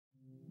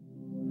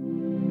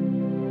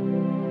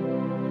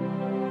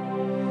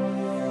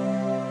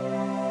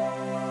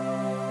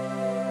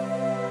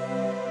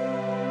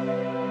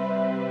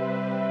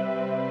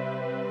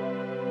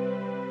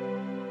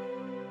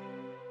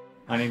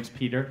My name's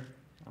Peter.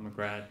 I'm a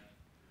grad.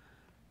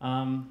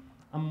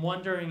 I'm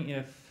wondering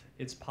if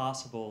it's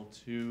possible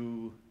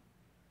to,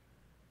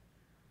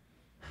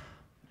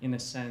 in a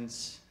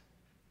sense,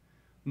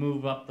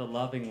 move up the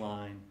loving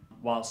line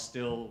while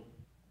still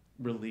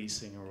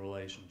releasing a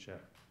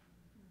relationship.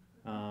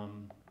 I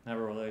have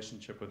a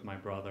relationship with my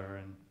brother,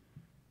 and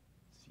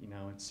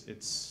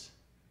it's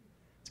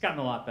gotten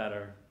a lot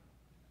better.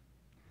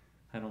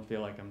 I don't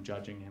feel like I'm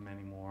judging him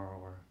anymore,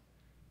 or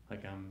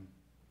like I'm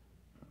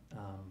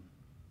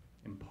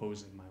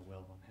imposing my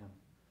will on him.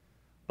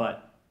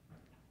 But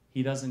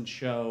he doesn't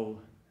show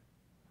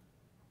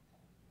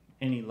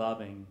any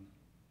loving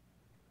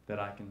that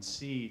I can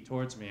see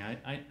towards me.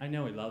 I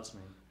know he loves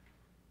me.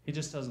 He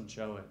just doesn't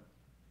show it.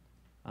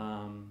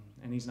 And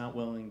he's not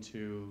willing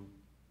to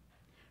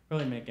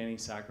really make any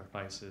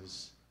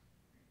sacrifices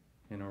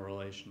in a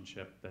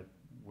relationship that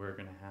we're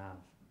going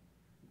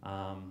to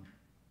have.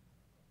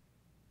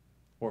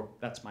 Or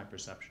that's my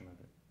perception of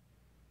it.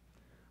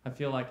 I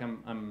feel like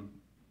I'm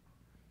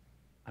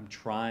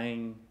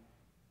trying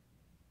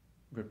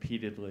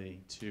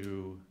repeatedly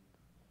to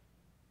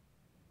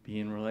be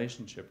in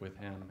relationship with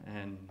him,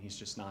 and he's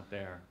just not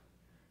there.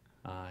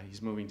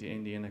 He's moving to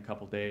India in a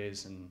couple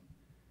days, and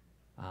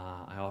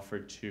I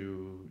offered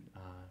to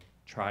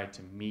try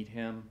to meet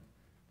him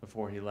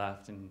before he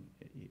left, and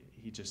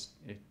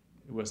it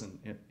wasn't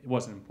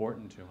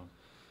important to him.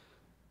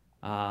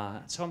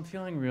 So I'm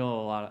feeling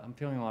a lot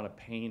of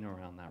pain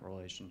around that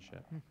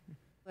relationship.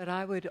 But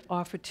I would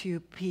offer to you,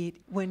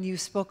 Pete, when you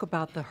spoke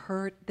about the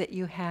hurt that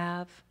you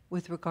have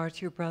with regard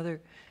to your brother,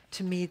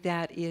 to me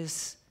that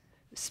is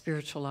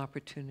spiritual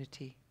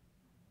opportunity.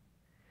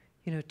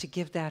 To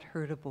give that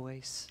hurt a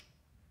voice.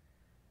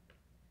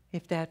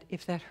 If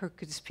that hurt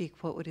could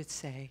speak, what would it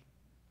say?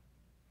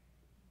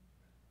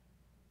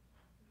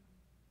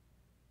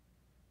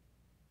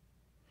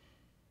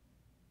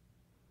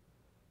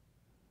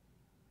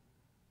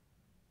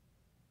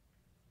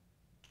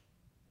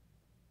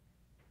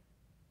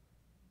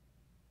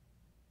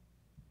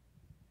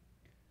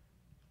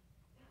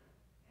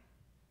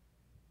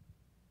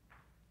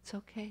 It's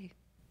okay.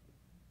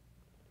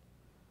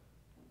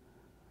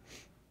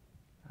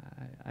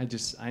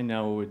 I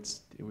know it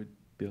would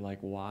be like,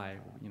 why?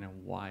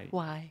 Why?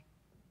 Why?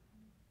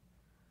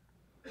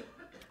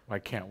 Why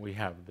can't we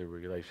have the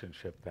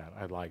relationship that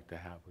I'd like to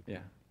have with you?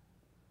 Yeah.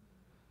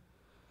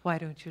 Why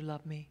don't you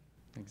love me?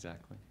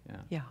 Exactly.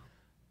 Yeah. Yeah.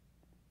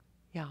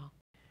 Yeah.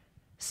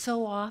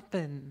 So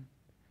often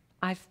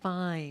I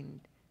find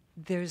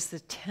there's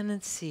the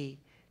tendency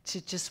to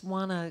just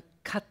want to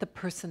cut the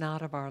person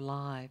out of our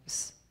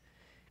lives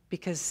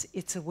because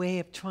it's a way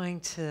of trying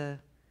to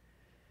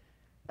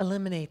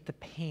eliminate the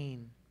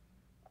pain.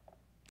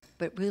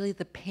 But really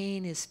the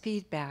pain is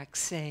feedback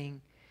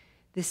saying,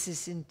 this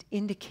is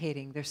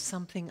indicating there's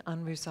something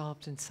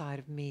unresolved inside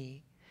of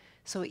me.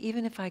 So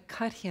even if I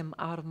cut him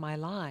out of my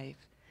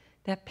life,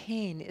 that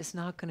pain is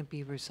not going to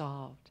be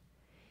resolved.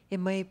 It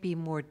may be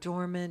more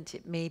dormant,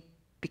 it may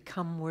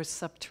become more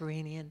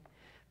subterranean,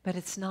 but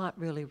it's not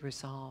really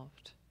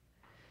resolved.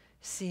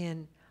 See,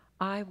 and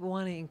I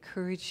want to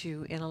encourage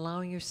you in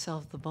allowing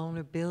yourself the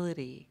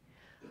vulnerability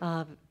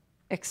of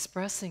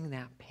expressing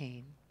that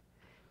pain.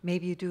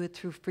 Maybe you do it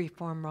through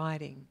free-form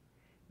writing.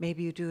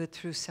 Maybe you do it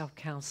through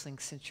self-counseling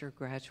since you're a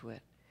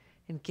graduate,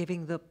 and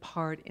giving the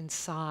part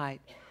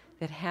inside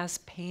that has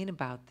pain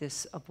about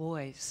this a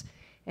voice.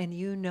 And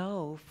you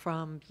know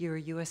from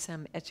your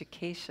USM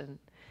education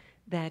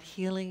that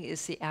healing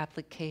is the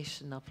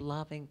application of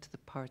loving to the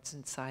parts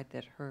inside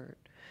that hurt.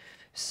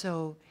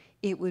 So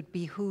it would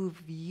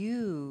behoove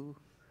you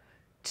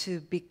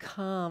to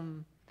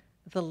become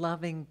the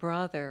loving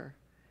brother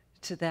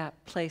to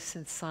that place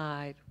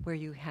inside where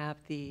you have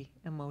the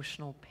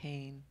emotional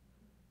pain.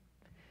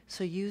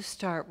 So you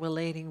start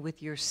relating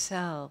with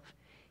yourself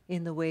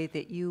in the way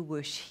that you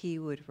wish he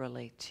would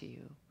relate to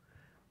you,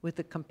 with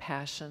the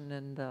compassion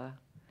and the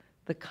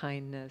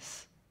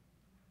kindness,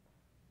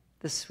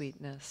 the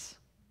sweetness,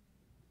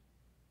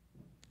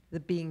 the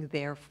being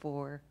there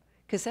for.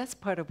 Because that's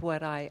part of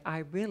what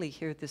I really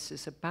hear this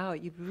is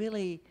about. You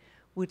really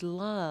would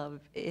love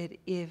it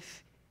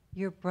if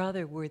your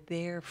brother were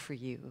there for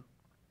you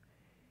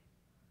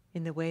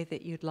in the way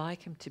that you'd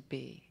like him to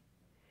be.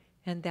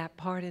 And that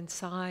part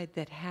inside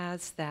that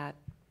has that,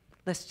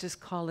 let's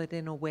just call it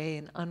in a way,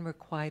 an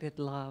unrequited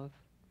love.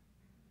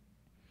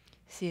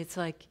 See, it's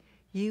like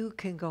you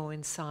can go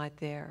inside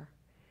there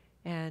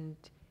and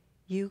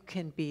you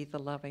can be the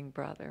loving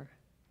brother.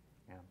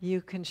 Yeah.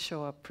 You can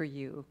show up for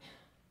you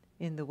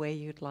in the way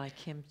you'd like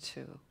him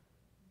to.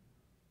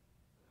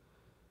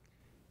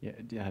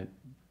 Yeah,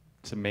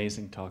 it's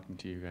amazing talking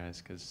to you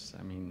guys, because,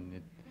 I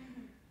mean,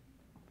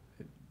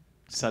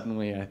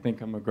 suddenly I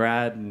think I'm a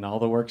grad and all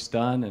the work's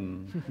done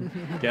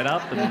and get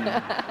up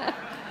and...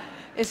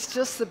 It's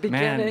just the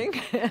beginning.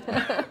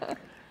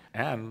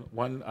 And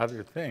one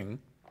other thing,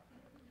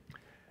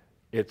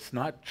 it's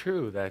not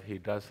true that he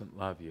doesn't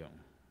love you.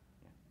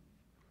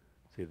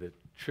 See, the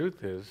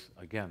truth is,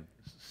 again,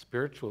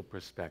 spiritual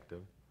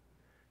perspective,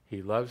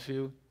 he loves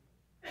you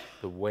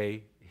the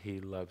way he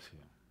loves you.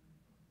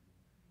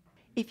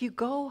 If you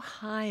go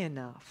high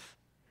enough,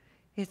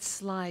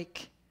 it's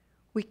like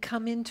we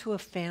come into a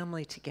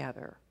family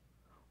together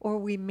or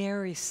we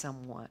marry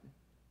someone.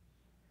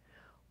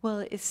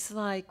 Well, it's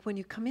like when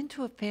you come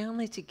into a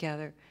family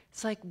together,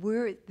 it's like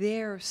we're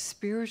there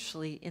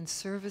spiritually in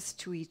service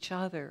to each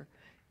other,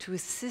 to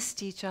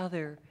assist each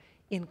other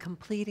in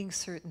completing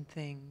certain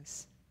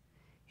things,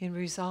 in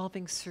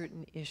resolving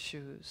certain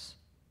issues,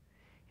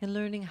 in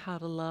learning how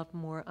to love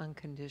more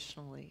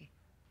unconditionally.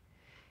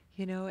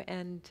 You know,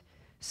 and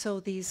so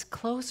these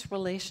close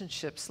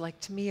relationships, like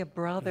to me a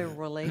brother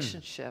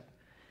relationship,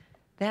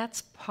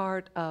 that's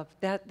part of,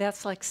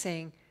 that's like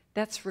saying,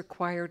 that's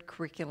required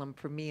curriculum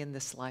for me in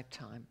this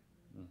lifetime.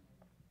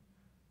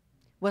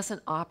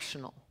 Wasn't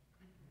optional.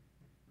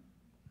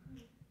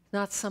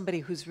 Not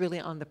somebody who's really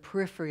on the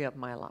periphery of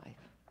my life.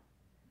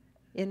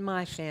 In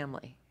my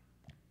family.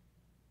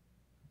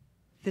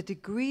 The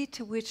degree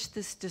to which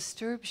this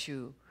disturbs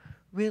you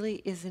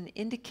really is an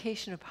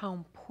indication of how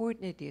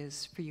important it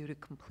is for you to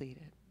complete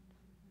it.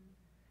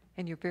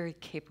 And you're very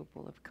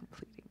capable of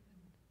completing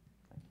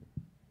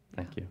it.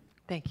 Thank you.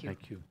 Thank you.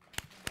 Thank you.